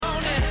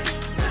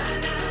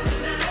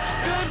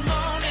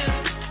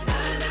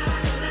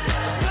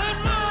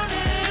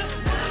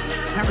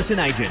Harrison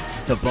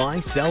Agents. To buy,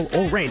 sell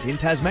or rent in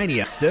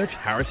Tasmania, search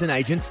Harrison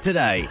Agents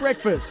today.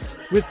 Breakfast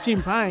with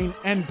Tim Payne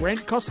and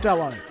Brent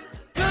Costello.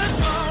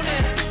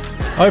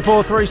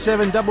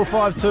 0437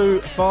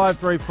 552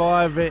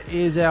 535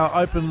 is our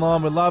open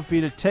line. We'd love for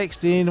you to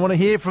text in. Want to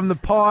hear from the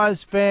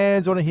Pies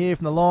fans, want to hear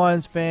from the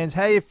Lions fans.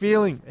 How are you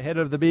feeling ahead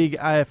of the big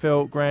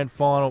AFL Grand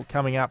Final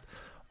coming up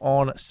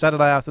on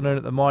Saturday afternoon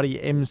at the mighty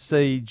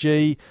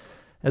MCG?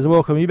 As I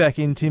welcome you back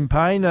in, Tim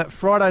Payne.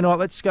 Friday night,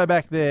 let's go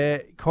back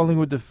there.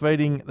 Collingwood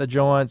defeating the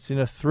Giants in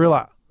a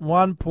thriller.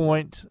 1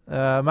 point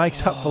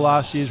makes up for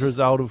last year's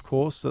result, of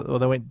course.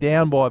 They went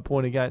down by a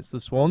point against the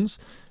Swans,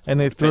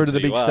 and they're through to the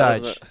big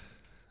stage.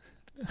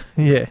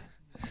 Yeah.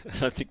 I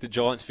don't think the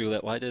Giants feel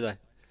that way, do they?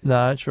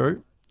 No,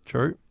 true.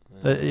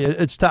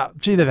 It's tough.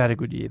 Gee, they've had a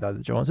good year, though,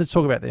 the Giants. Let's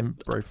talk about them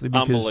briefly.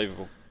 Because,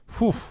 unbelievable.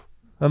 Whew,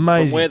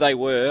 amazing. From where they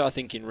were, I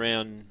think in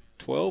round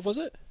 12, was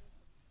it?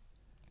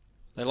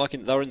 They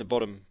were in the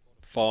bottom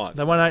 5.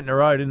 They won 8 in a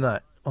row, didn't they?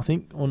 I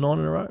think, or 9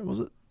 in a row, was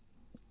it?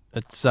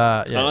 It's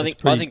I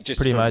think just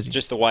pretty amazing.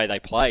 Just the way they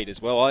played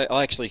as well.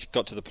 I actually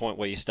got to the point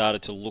where you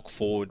started to look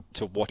forward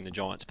to watching the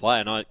Giants play,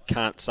 and I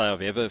can't say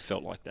I've ever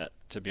felt like that,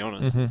 to be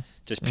honest. Mm-hmm.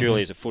 Just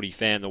purely as a footy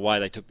fan, the way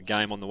they took the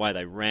game on, the way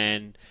they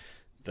ran,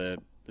 they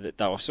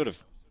were sort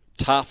of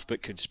tough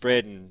but could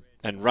spread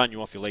and run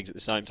you off your legs at the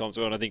same time as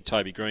well. And I think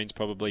Toby Green's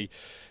probably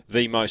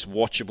the most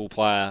watchable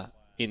player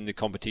in the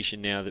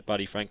competition now that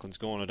Buddy Franklin's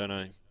gone. I don't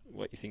know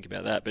what you think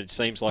about that, but it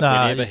seems like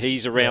whenever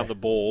he's around the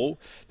ball,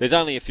 there's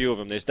only a few of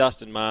them. There's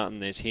Dustin Martin,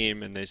 there's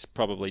him, and there's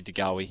probably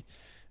DeGoey,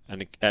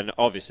 and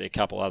obviously a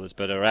couple others,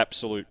 but are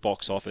absolute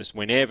box office.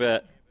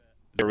 Whenever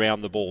they're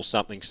around the ball,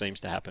 something seems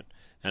to happen,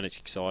 and it's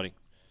exciting.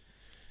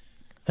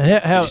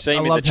 Did you see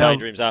him in the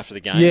change rooms after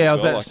the game? Yeah, as I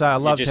was well? about to say, I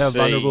loved how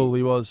vulnerable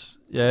he was.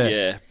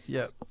 Yeah.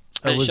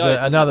 And it shows,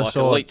 another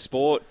side. Elite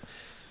sport,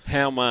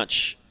 how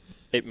much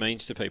it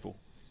means to people.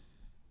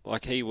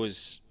 Like, he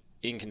was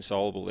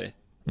inconsolable there.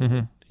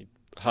 Mm-hmm.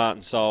 Heart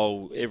and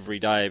soul every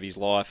day of his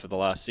life for the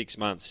last 6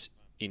 months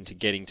into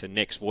getting to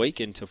next week,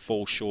 and to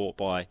fall short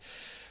by,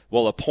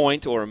 well, a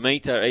point or a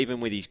metre, even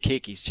with his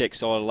kick. He's check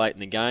sided late in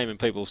the game, and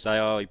people say,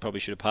 oh, he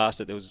probably should have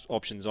passed it. There was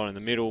options on in the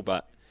middle,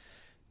 but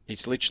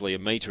it's literally a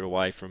metre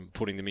away from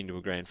putting them into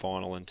a grand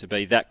final, and to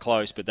be that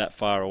close but that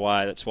far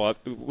away. That's why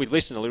we've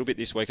listened a little bit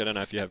this week. I don't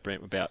know if you have,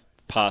 Brent, about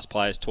past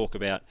players talk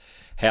about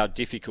how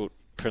difficult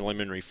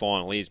preliminary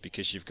final is,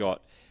 because you've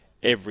got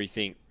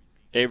everything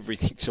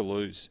to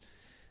lose.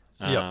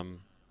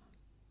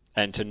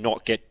 And to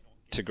not get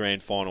to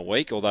grand final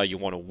week, although you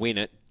want to win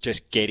it,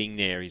 just getting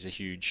there is a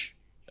huge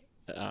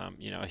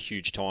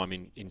time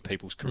in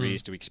people's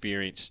careers to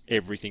experience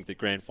everything that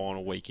grand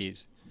final week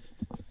is.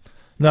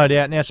 No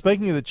doubt. Now,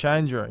 speaking of the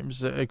change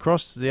rooms,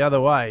 across the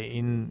other way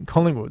in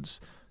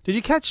Collingwood's, did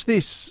you catch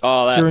this?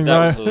 Oh, that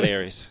was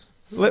hilarious.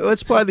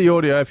 Let's play the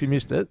audio if you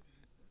missed it.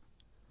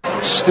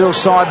 Still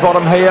side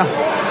bottom here.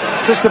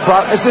 Is this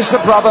the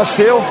brother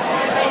still?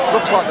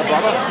 Looks like the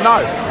brother.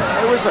 No.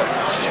 Who is it?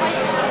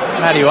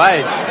 Matty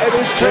Wade. It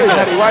is too.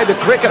 Matty Wade, the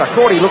cricketer.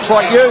 Caught, he looks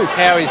like you.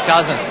 Howie's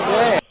cousin.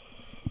 Yeah.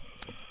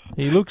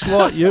 He looks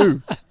like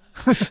you.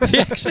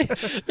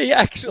 He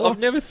actually, I've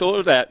never thought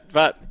of that,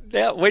 but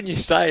now when you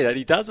say that,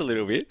 he does a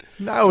little bit.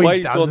 No,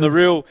 he doesn't. Gone the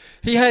real.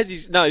 He has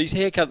his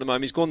haircut at the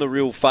moment. He's gone the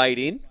real fade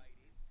in,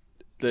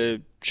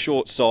 the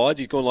short sides.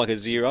 He's gone like a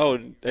zero,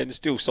 and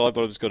still side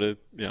bottom's got a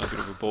bit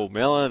of a bald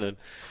melon, and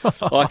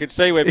I could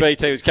see where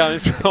BT was coming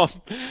from.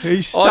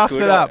 He stuffed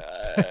it up.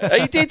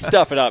 He did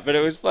stuff it up, but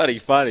it was bloody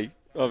funny.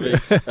 I mean,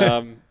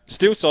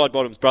 still side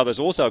bottom's brother's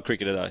also a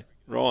cricketer though,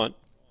 Ryan.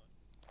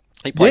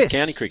 He plays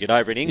county cricket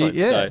over in England.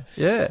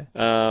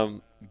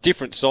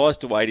 Different size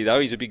to Wadey though.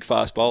 He's a big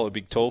fast bowler,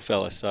 big tall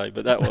fella.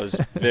 But that was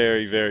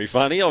very, very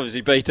funny. Obviously,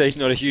 BT's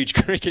not a huge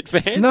cricket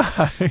fan. No.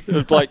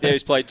 The bloke there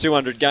who's played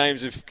 200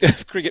 games of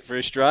cricket for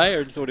Australia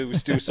and thought it was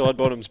still side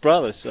bottom's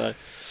brother. So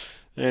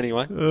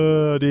anyway.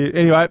 Oh dear.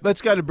 Anyway,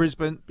 let's go to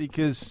Brisbane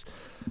because,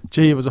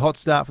 gee, it was a hot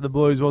start for the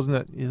Blues, wasn't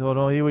it? You thought,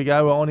 oh, here we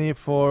go. We're on here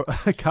for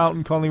a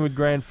Carlton-Collingwood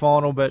grand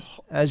final. But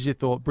as you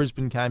thought,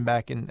 Brisbane came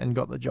back and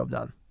got the job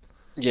done.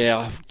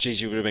 Yeah,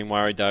 geez, you would have been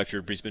worried, though, if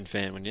you're a Brisbane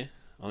fan, wouldn't you?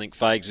 I think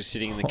Fags was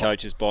sitting in the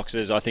coaches'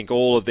 boxes. I think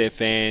all of their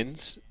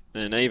fans,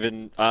 and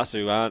even us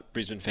who aren't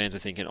Brisbane fans, are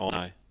thinking, oh,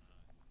 no,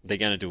 they're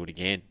going to do it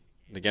again.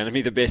 They're going to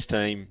be the best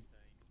team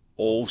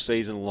all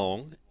season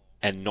long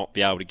and not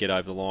be able to get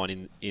over the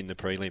line in the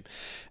prelim.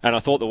 And I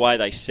thought the way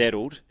they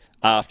settled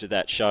after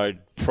that showed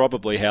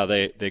probably how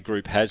their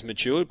group has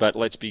matured. But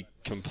let's be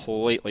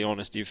completely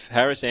honest, if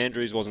Harris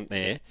Andrews wasn't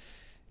there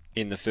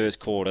in the first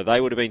quarter,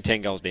 they would have been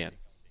 10 goals down.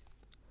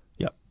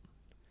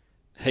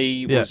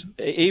 He was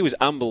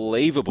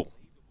unbelievable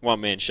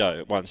one-man show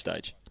at one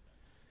stage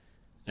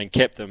and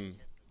kept them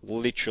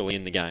literally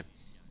in the game.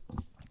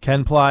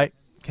 Can play.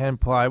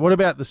 What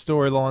about the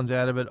storylines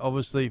out of it?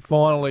 Obviously,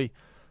 finally,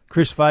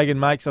 Chris Fagan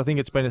makes, I think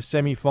it's been a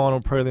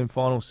semi-final, prelim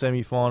final,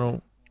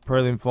 semi-final,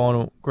 prelim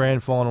final,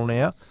 grand final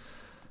now.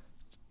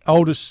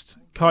 Oldest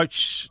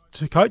coach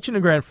to coach in a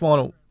grand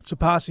final,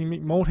 surpassing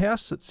Mick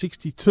Malthouse at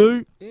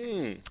 62.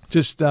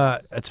 Just,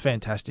 it's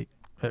fantastic.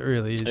 It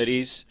really is. It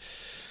is.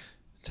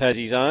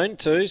 Tassie's own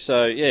too.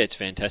 So, yeah, it's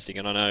fantastic.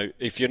 And I know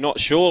if you're not,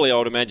 surely I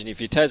would imagine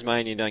if you're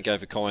Tasmanian, don't go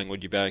for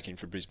Collingwood, you're barracking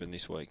for Brisbane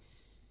this week.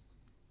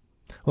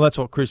 Well, that's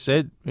what Chris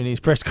said in his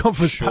press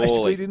conference, Surely.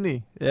 basically, didn't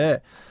he? Yeah.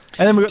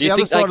 And then we've got the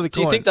other side of the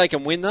coin. Do you think they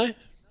can win, though?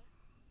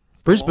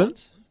 Brisbane?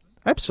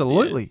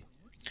 Absolutely.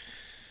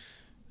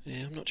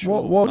 Yeah, I'm not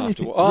sure. What do you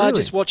think? I Really?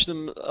 just watched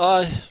them.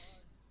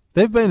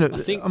 They've been.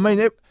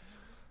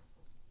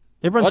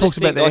 Everyone talks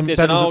about the there's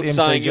an old battles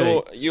at the saying.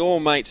 MCG.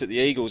 Your mates at the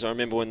Eagles. I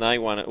remember when they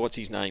won it. What's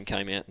his name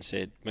came out and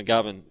said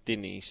McGovern,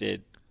 didn't he? He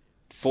said,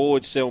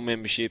 "Forward sell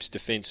memberships,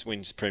 defence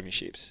wins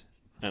premierships."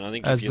 And I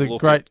think if you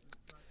look at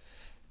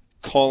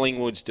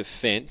Collingwood's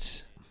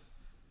defence,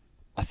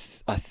 I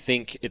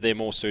think they're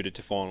more suited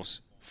to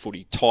finals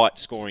footy, tight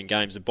scoring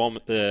games.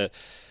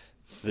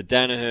 The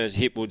Danahers,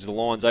 Hipwoods, the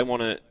Lions, they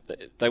want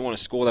to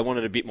score. They want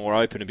it a bit more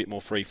open, a bit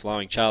more free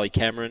flowing. Charlie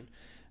Cameron,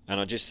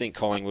 and I just think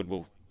Collingwood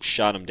will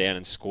shut them down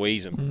and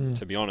squeeze them.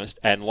 To be honest,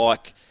 and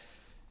like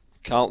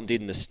Carlton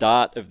did in the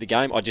start of the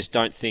game, I just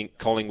don't think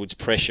Collingwood's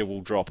pressure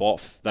will drop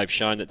off. They've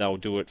shown that they'll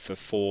do it for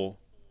 4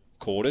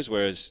 quarters,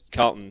 whereas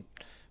Carlton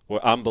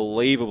were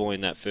unbelievable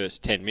in that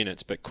first 10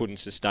 minutes, but couldn't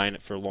sustain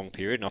it for a long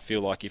period. And I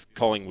feel like if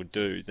Collingwood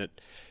do that,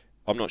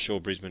 I'm not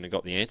sure Brisbane have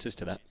got the answers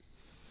to that.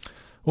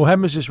 Well,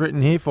 Hammer's just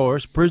written here for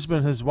us,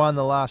 Brisbane has won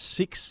the last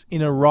 6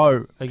 in a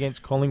row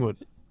against Collingwood.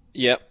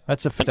 Yep.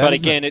 That's a fact. But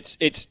again,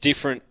 it's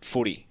different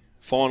footy.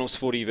 Finals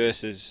footy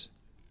versus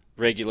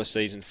regular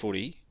season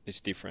footy is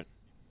different.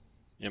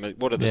 You know,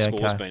 what are the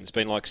scores been? It's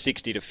been like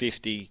 60 to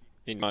 50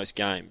 in most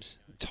games,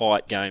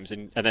 tight games.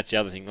 And that's the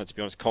other thing, let's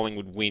be honest,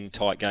 Collingwood win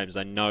tight games.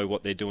 They know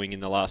what they're doing in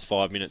the last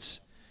 5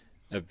 minutes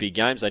of big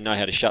games. They know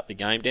how to shut the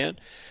game down.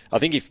 I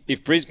think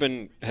if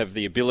Brisbane have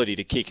the ability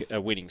to kick a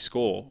winning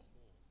score,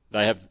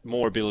 they have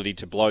more ability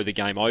to blow the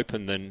game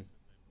open than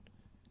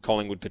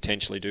Collingwood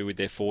potentially do with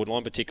their forward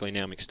line, particularly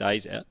now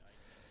McStay's out.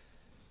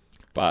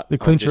 But the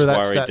clincher I'm just of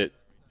that worried stat,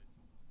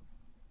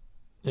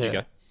 There you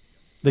go.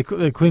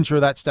 The clincher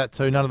of that stat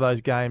too, none of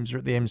those games are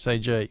at the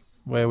MCG,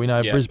 where we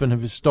know Brisbane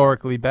have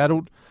historically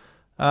battled.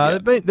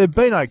 They've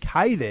been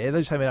okay there. They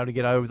just haven't been able to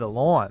get over the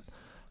line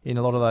in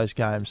a lot of those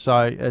games.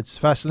 So it's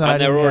fascinating.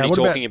 And they're already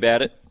talking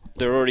about it.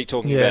 They're already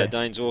talking about it.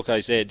 Yeah. Dane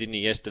Zorko said, didn't he,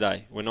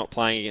 yesterday? We're not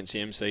playing against the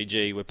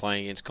MCG, we're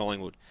playing against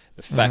Collingwood.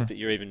 The fact that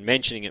you're even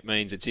mentioning it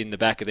means it's in the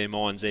back of their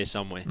minds there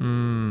somewhere.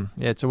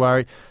 Yeah, it's a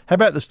worry. How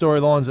about the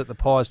storylines at the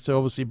Pies too?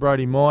 Obviously,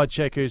 Brody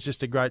Myercheck, who's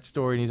just a great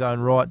story in his own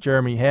right.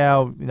 Jeremy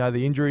Howe,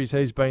 the injuries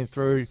he's been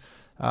through,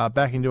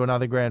 back into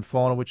another grand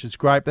final, which is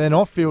great. But then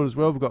off-field as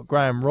well, we've got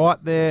Graham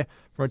Wright there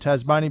from a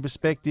Tasmanian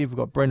perspective. We've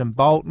got Brendan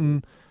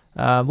Bolton.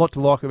 A lot to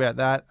like about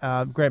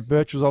that. Grant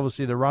Birch was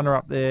obviously the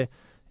runner-up there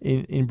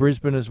in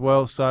Brisbane as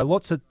well. So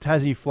lots of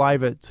Tassie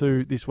flavour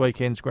to this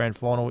weekend's grand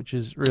final, which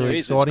is really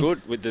exciting. It's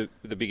good with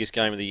the biggest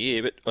game of the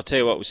year. But I'll tell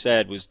you what was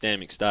sad was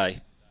Dan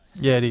McStay.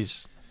 Yeah, it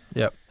is.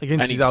 Yep,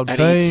 against his old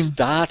team.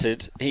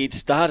 He'd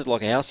started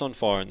like a house on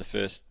fire in the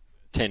first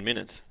 10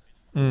 minutes.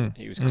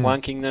 He was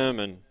clunking them.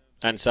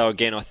 And so,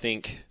 again, I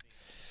think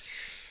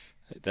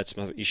that's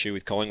my issue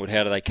with Collingwood.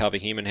 How do they cover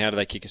him and how do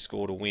they kick a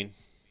score to win?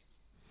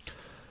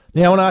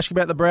 Now, I want to ask you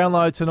about the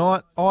Brownlow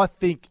tonight. I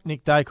think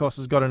Nick Dacos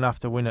has got enough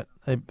to win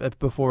it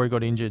before he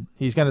got injured.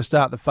 He's going to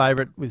start the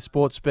favourite with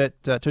Sportsbet,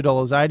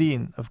 $2.80.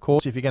 And, of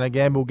course, if you're going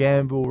to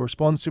gamble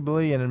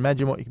responsibly and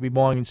imagine what you could be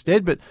buying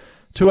instead. But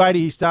 $2.80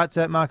 he starts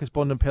at. Marcus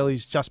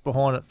Bontempelli's just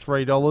behind at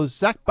 $3.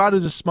 Zach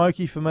Butters a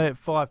smoky for me at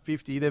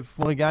 $5.50. They've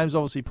won games,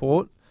 obviously,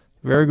 Port.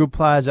 Very good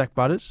player, Zach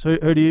Butters. Who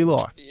do you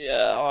like?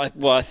 Yeah,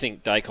 I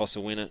think Dacos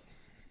will win it.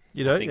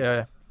 You do?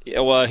 Yeah.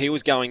 Yeah, well, he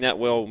was going that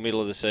well middle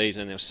of the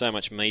season. There was so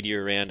much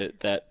media around it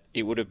that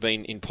it would have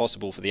been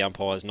impossible for the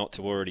umpires not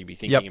to already be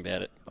thinking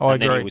about it. I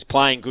agree. Then he was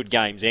playing good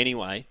games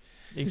anyway.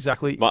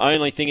 Exactly. My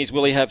only thing is,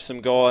 will he have some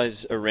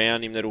guys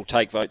around him that will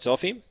take votes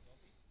off him?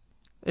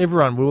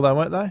 Everyone will, though,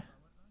 won't they?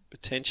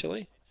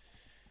 Potentially.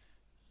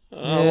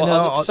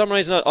 For some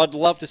reason, I'd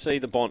love to see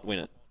the Bont win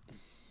it.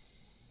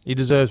 He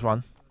deserves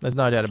one. There's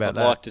no doubt about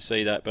that. I'd like to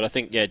see that. But I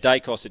think,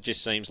 Dacos, it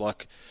just seems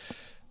like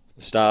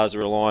the stars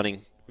are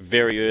aligning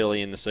very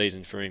early in the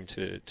season for him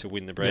to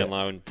win the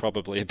Brownlow and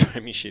probably a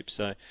premiership.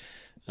 So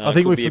I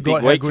think we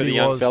forgot how good he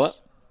young was. Fella.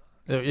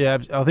 Yeah,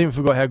 I think we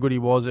forgot how good he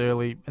was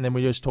early, and then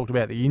we just talked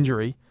about the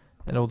injury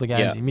and all the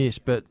games he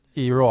missed. But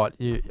you're right,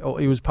 he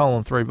was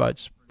polling 3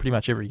 votes pretty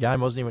much every game,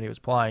 wasn't he, when he was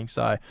playing?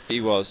 So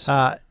he was.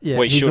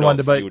 He's the one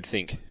to beat. You would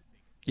think.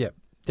 Yep.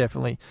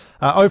 Definitely.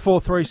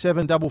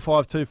 0437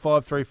 552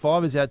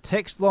 535 is our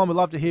text line. We'd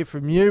love to hear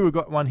from you. We've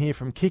got one here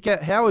from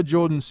Kicker. How are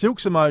Jordan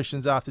Silk's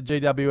emotions after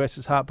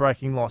GWS's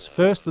heartbreaking loss?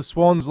 First the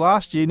Swans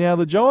last year, now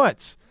the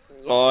Giants.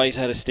 Oh, he's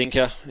had a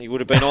stinker. He would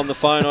have been on the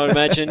phone, I'd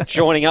imagine,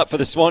 joining up for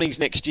the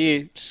Swannies next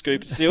year,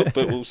 Scoop Silk,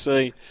 but we'll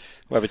see.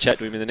 We'll have a chat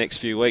to him in the next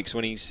few weeks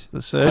when he's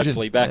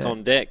hopefully back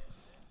on deck.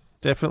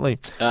 Definitely.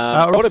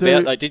 What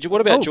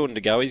about Jordan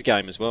De Goey's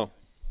game as well?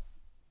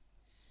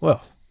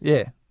 Well,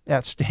 yeah,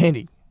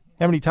 outstanding.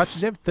 How many touches do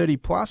you have? 30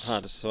 plus?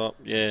 Hard to stop,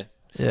 yeah.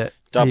 Yeah.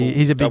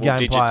 He's a big game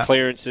player. Double-digit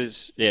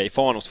clearances. Yeah,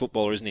 finals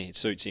footballer, isn't he? It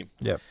suits him.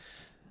 Yep.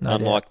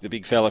 Unlike the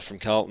big fella from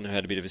Carlton who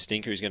had a bit of a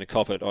stinker, he's going to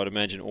cop it, I'd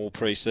imagine, all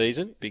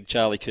pre-season. Big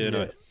Charlie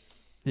Curnow.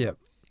 Yeah,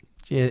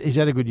 he's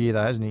had a good year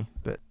though, hasn't he?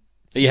 But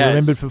He has.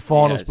 remembered for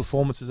finals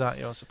performances, aren't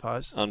you, I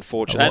suppose?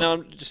 Unfortunately.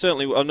 And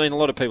certainly, I mean, a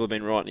lot of people have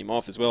been writing him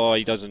off as well.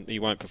 He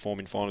won't perform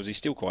in finals. He's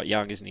still quite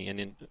young, isn't he?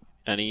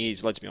 And he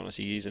is, let's be honest,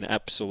 he is an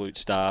absolute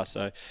star.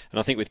 So, and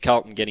I think with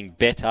Carlton getting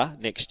better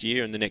next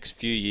year and the next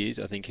few years,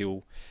 I think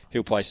he'll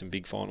play some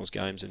big finals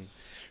games and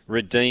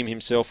redeem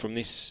himself from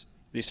this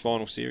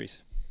final series.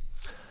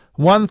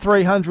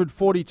 1300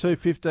 42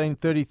 15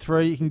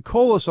 33. You can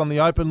call us on the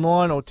open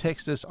line or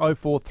text us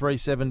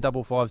 0437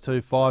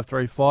 552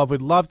 535.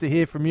 We'd love to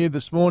hear from you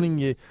this morning.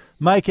 You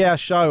make our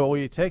show or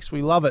your text.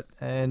 We love it.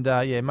 And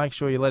make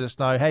sure you let us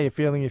know how you're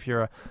feeling if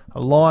you're a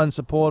Lions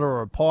supporter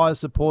or a Pies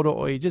supporter,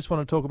 or you just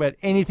want to talk about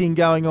anything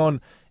going on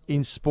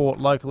in sport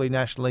locally,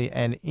 nationally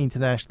and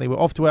internationally. We're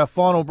off to our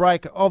final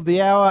break of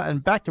the hour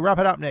and back to wrap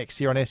it up next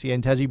here on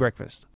SEN Tassie Breakfast.